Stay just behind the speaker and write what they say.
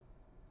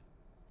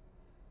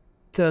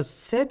The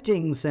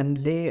settings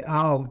and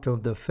layout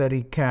of the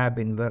ferry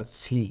cabin were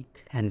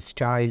sleek and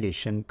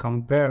stylish and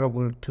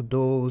comparable to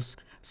those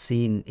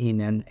seen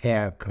in an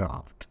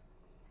aircraft.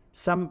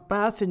 Some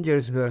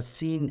passengers were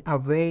seen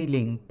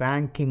availing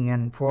banking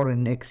and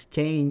foreign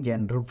exchange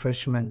and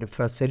refreshment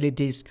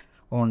facilities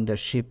on the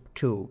ship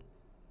too.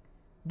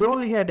 Though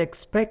I had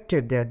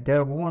expected that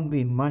there won't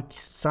be much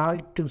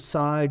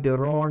side-to-side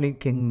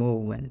rollicking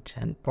movement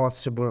and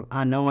possible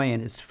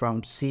annoyance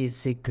from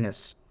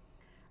seasickness,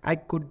 I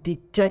could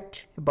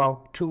detect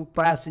about 2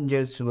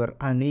 passengers who were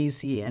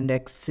uneasy and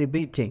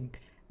exhibiting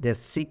the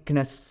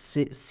seasickness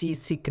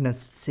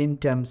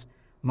symptoms,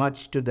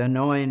 much to the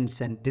annoyance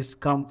and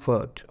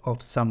discomfort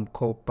of some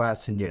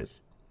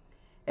co-passengers.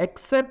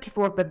 Except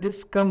for the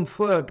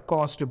discomfort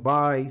caused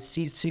by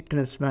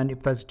seasickness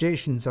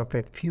manifestations of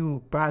a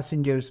few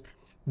passengers,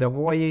 the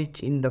voyage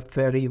in the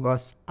ferry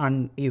was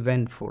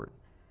uneventful,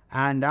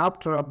 and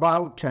after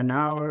about an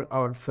hour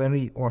our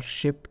ferry or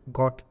ship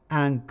got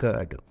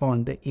anchored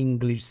on the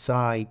English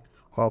side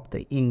of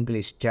the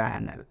English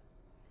Channel.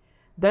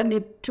 Then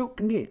it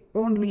took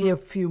only a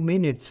few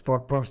minutes for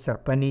Professor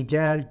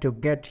Panijal to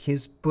get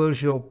his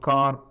Peugeot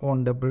car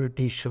on the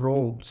British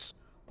roads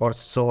or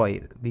soil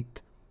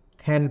with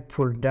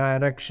helpful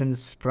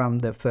directions from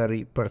the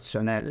ferry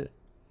personnel.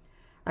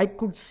 I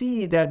could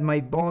see that my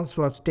boss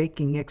was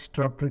taking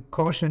extra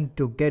precaution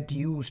to get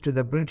used to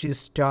the British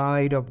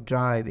style of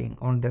driving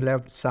on the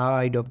left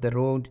side of the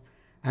road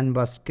and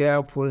was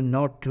careful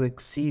not to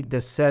exceed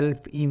the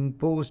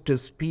self-imposed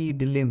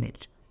speed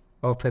limit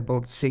of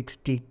about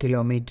 60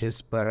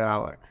 kilometers per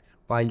hour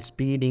while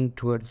speeding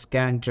towards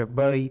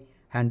Canterbury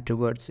and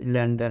towards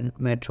London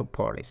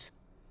Metropolis.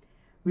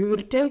 We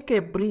will take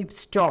a brief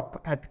stop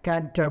at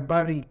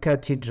Canterbury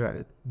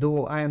Cathedral,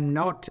 though I am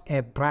not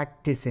a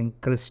practicing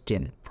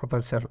Christian,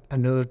 Professor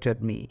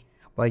alerted me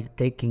while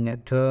taking a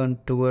turn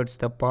towards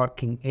the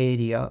parking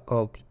area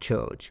of the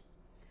church.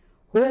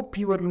 Hope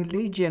your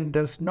religion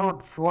does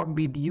not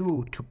forbid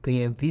you to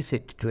pay a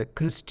visit to a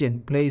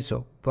Christian place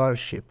of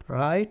worship,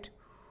 right?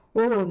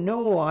 Oh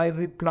no, I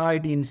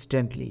replied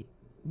instantly.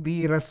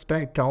 We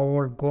respect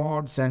our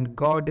gods and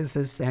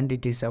goddesses, and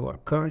it is our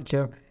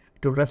culture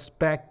to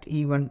respect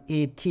even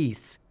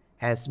atheists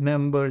as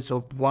members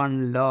of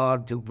one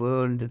large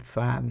world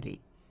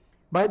family.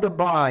 By the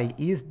by,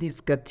 is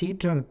this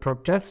cathedral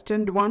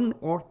Protestant one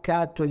or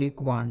Catholic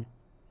one?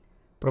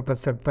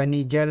 Professor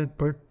Panijal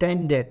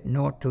pretended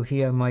not to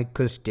hear my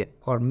question,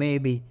 or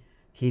maybe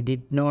he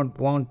did not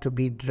want to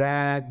be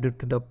dragged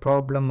to the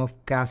problem of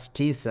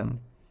casteism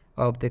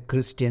of the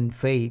Christian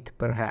faith,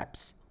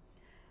 perhaps.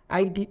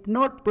 I did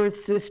not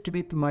persist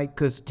with my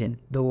question,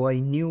 though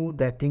I knew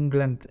that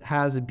England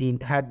had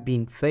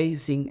been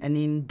facing an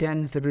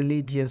intense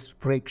religious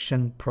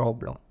friction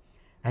problem,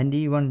 and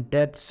even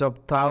deaths of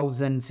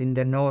thousands in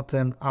the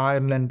Northern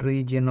Ireland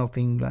region of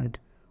England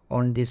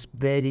on this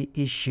very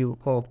issue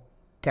of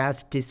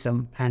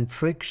casteism and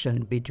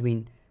friction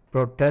between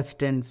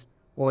Protestants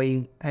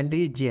owing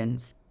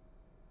allegiance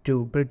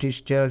to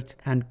British Church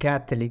and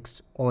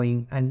Catholics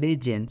owing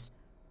allegiance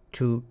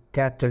to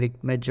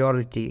Catholic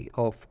majority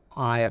of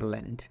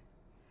Ireland.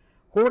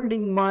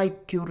 Holding my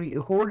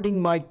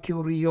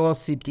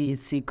curiosity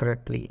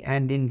secretly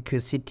and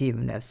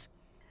inquisitiveness,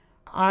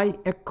 I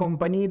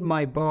accompanied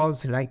my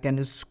boss like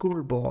a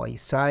schoolboy,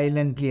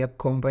 silently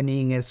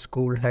accompanying a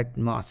school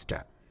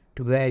headmaster,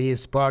 to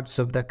various parts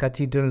of the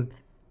cathedral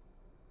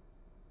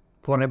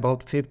for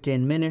about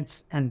 15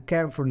 minutes and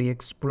carefully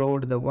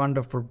explored the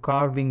wonderful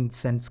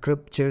carvings and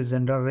sculptures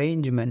and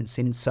arrangements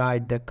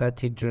inside the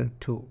cathedral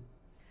too.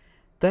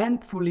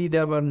 Thankfully,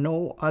 there were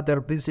no other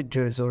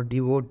visitors or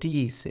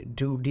devotees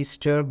to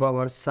disturb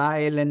our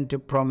silent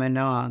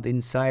promenade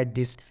inside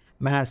this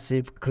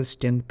massive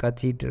Christian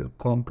cathedral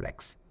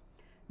complex.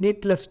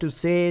 Needless to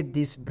say,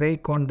 this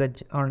break in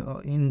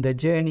the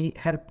journey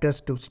helped us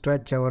to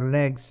stretch our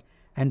legs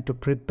and to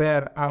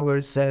prepare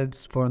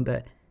ourselves for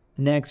the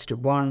next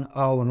 1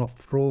 hour of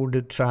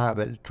road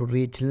travel to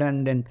reach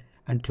London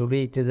and to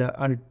reach the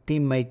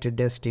ultimate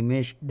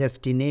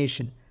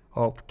destination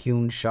of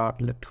Queen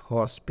Charlotte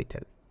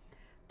Hospital.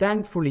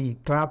 Thankfully,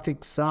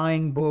 traffic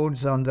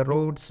signboards on the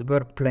roads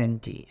were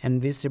plenty and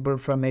visible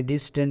from a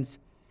distance,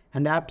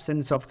 and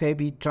absence of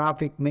heavy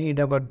traffic made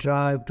our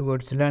drive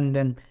towards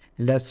London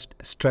less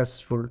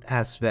stressful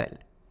as well.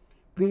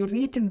 We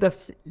reached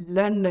the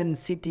London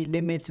city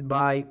limits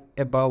by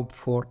about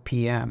 4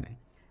 p.m.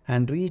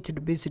 and reached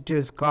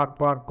visitors' car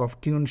park of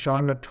Queen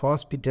Charlotte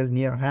Hospital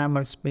near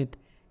Hammersmith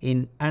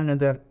in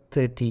another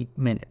 30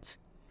 minutes.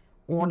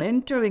 On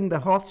entering the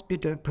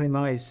hospital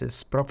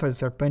premises,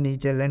 Professor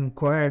Panijal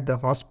inquired the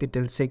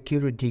hospital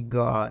security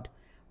guard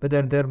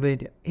whether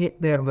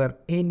there were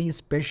any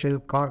special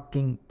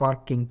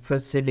parking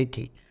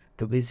facility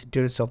to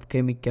visitors of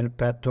Chemical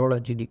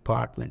Pathology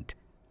Department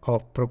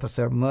of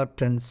Professor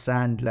Merton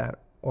Sandler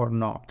or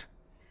not.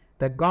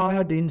 The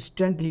guard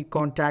instantly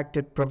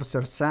contacted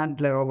Professor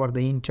Sandler over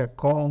the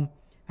intercom,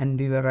 and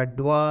we were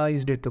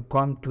advised to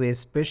come to a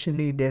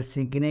specially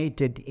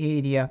designated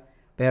area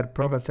where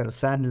Professor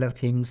Sandler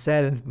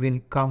himself will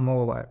come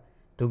over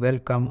to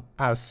welcome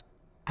us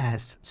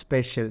as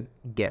special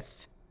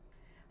guests.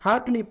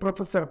 Hardly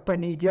Professor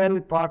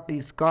Panijal parked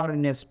his car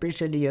in a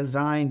specially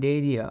assigned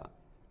area.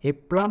 A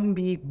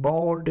plumpy,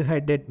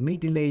 bald-headed,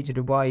 middle-aged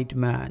white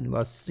man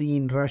was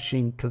seen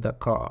rushing to the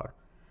car.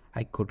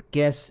 I could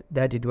guess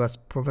that it was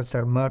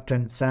Professor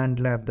Merton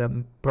Sandler,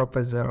 the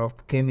professor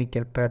of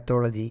chemical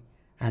pathology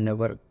and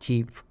our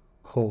chief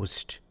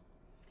host.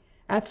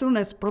 As soon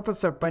as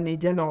Professor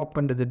Panijal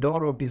opened the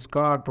door of his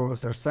car,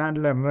 Professor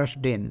Sandler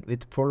rushed in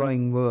with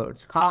following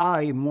words.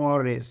 "Hi,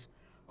 Morris.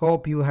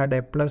 Hope you had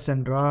a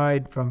pleasant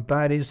ride from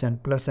Paris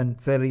and pleasant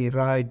ferry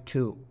ride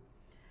too."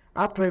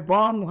 After a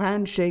warm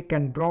handshake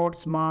and broad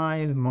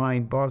smile,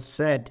 my boss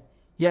said,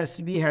 "Yes,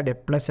 we had a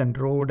pleasant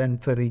road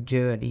and ferry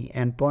journey,"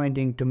 and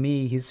pointing to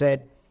me, he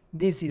said,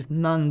 "This is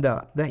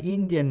Nanda, the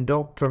Indian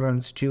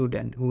doctoral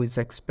student who is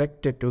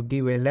expected to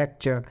give a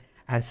lecture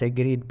as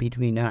agreed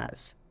between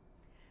us."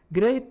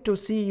 "Great to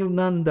see you,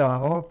 Nanda."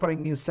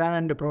 Offering his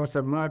hand,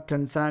 Professor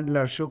Merton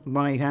Sandler shook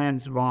my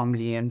hands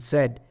warmly and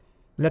said,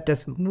 "Let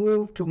us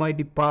move to my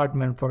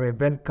department for a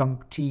welcome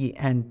tea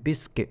and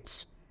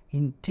biscuits,"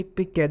 in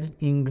typical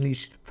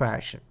English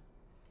fashion.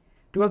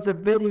 It was a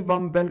very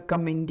warm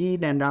welcome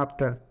indeed, and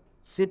after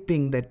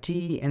sipping the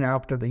tea and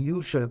after the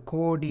usual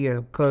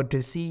cordial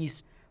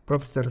courtesies,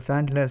 Professor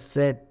Sandler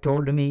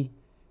told me,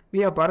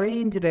 "We have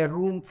arranged a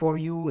room for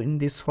you in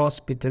this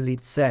hospital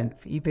itself.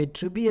 If a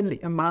trivial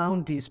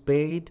amount is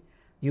paid,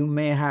 you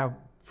may have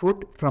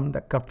food from the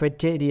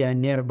cafeteria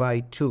nearby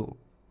too.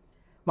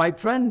 My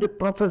friend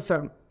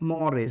Professor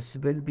Morris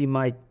will be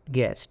my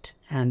guest,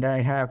 and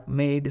I have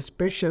made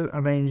special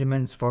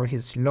arrangements for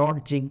his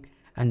lodging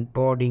and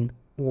boarding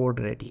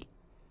already."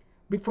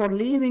 Before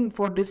leaving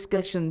for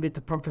discussion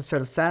with Professor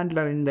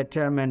Sandler in the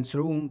chairman's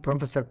room,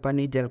 Professor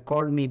Panijal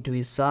called me to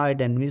his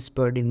side and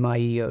whispered in my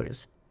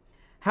ears,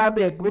 "Have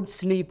a good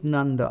sleep,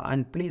 Nanda,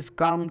 and please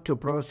come to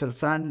Professor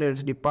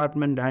Sandler's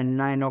department at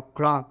 9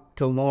 o'clock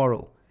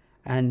tomorrow,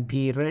 and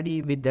be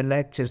ready with the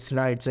lecture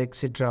slides,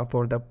 etc.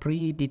 for the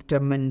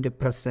predetermined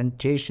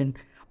presentation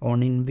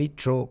on in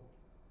vitro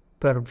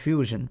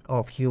perfusion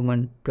of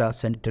human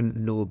placental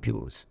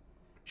lobules."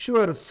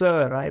 "Sure,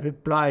 sir," I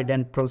replied,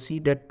 and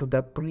proceeded to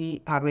the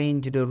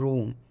pre-arranged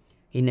room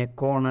in a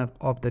corner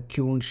of the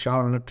Queen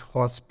Charlotte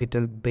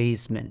Hospital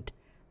basement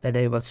that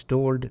I was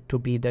told to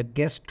be the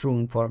guest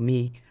room for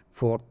me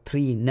for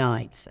 3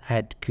 nights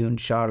at Queen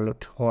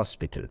Charlotte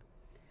Hospital.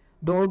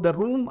 Though the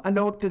room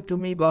allotted to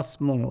me was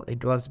small,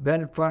 it was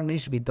well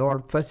furnished with all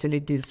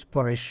facilities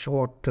for a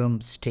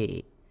short-term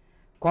stay.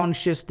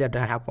 Conscious that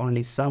I have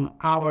only some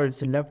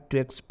hours left to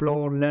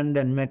explore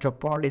London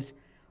Metropolis,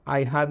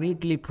 I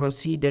hurriedly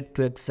proceeded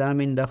to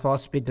examine the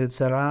hospital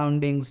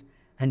surroundings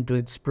and to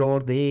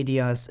explore the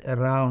areas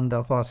around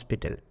the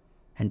hospital,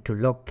 and to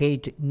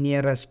locate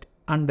nearest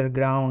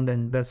underground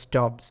and bus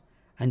stops,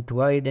 and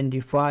to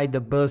identify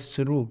the bus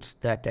routes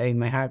that I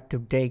may have to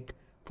take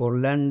for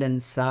London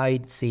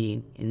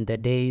sightseeing in the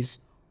days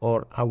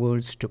or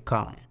hours to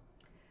come.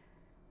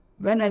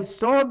 When I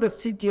saw the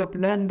city of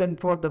London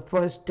for the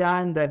first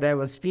time, that I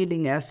was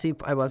feeling as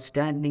if I was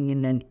standing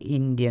in an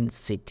Indian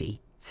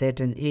city.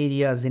 Certain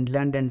areas in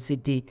London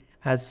city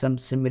has some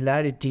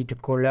similarity to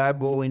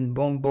Colombo in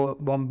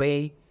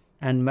Bombay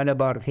and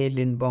Malabar Hill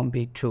in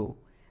Bombay too.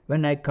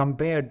 When I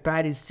compared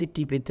Paris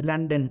city with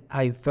London,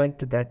 I felt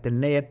that the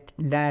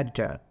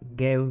latter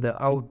gave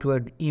the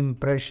outward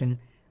impression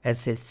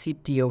as a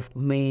city of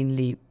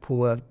mainly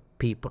poor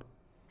people.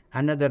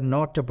 Another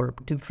notable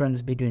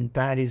difference between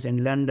Paris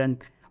and London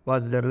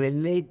was the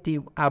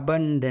relative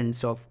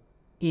abundance of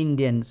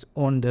Indians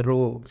on the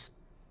roads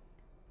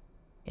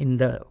in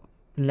the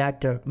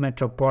latter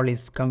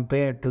metropolis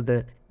compared to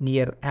the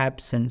near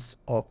absence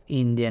of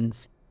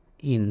Indians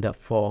in the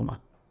former.